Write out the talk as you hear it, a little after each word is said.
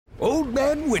Old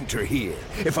Man Winter here.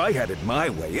 If I had it my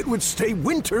way, it would stay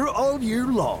winter all year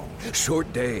long.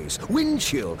 Short days, wind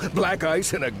chill, black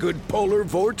ice, and a good polar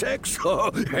vortex.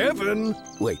 Oh, heaven!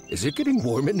 Wait, is it getting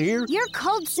warm in here? Your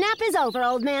cold snap is over,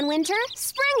 Old Man Winter.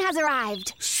 Spring has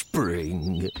arrived.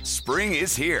 Spring. Spring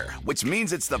is here, which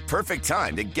means it's the perfect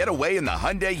time to get away in the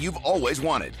Hyundai you've always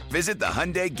wanted. Visit the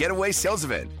Hyundai Getaway Sales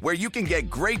Event, where you can get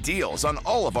great deals on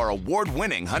all of our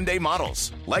award-winning Hyundai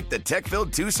models, like the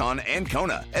tech-filled Tucson and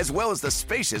Kona, as well as the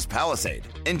spacious Palisade.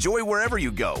 Enjoy wherever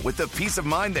you go with the peace of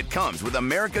mind that comes with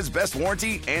America's best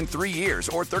warranty and 3 years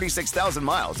or 36,000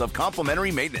 miles of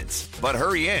complimentary maintenance. But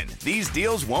hurry in, these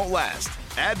deals won't last.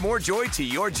 Add more joy to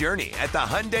your journey at the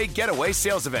Hyundai Getaway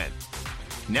Sales Event.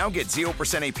 Now get 0%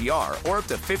 APR or up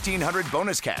to $1,500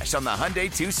 bonus cash on the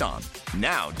Hyundai Tucson.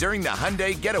 Now, during the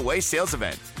Hyundai Getaway Sales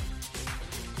Event.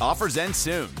 Offers end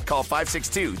soon. Call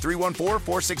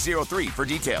 562-314-4603 for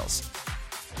details.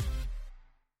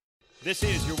 This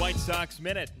is your White Sox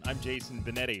Minute. I'm Jason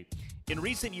Benetti. In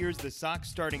recent years, the Sox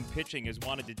starting pitching has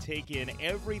wanted to take in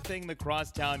everything the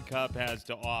Crosstown Cup has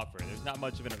to offer. There's not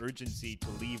much of an urgency to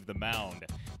leave the mound.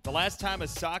 The last time a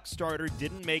Sox starter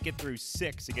didn't make it through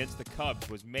 6 against the Cubs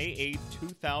was May 8,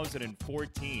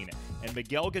 2014. And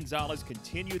Miguel Gonzalez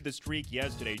continued the streak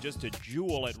yesterday, just a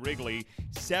jewel at Wrigley.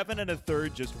 7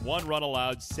 1/3, just 1 run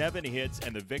allowed, 7 hits,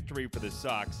 and the victory for the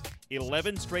Sox.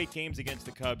 11 straight games against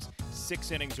the Cubs,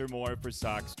 6 innings or more for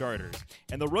Sox starters.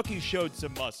 And the rookies showed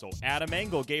some muscle. Adam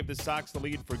Engel gave the Sox the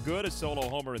lead for good, a solo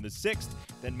homer in the 6th.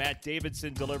 Then Matt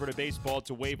Davidson delivered a baseball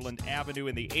to Waveland Avenue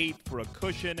in the 8th for a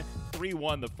cushion.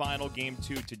 3-1 the final. Game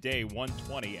 2 today,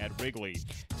 1:20 at Wrigley.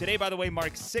 Today, by the way,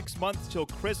 marks 6 months till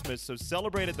Christmas, so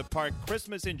celebrate at the park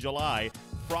Christmas in July.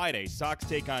 Friday, Sox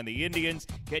take on the Indians.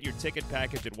 Get your ticket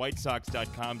package at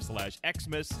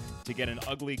whitesox.com/Xmas to get an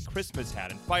ugly Christmas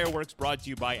hat. And fireworks brought to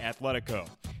you by Athletico.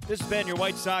 This has been your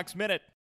White Sox Minute.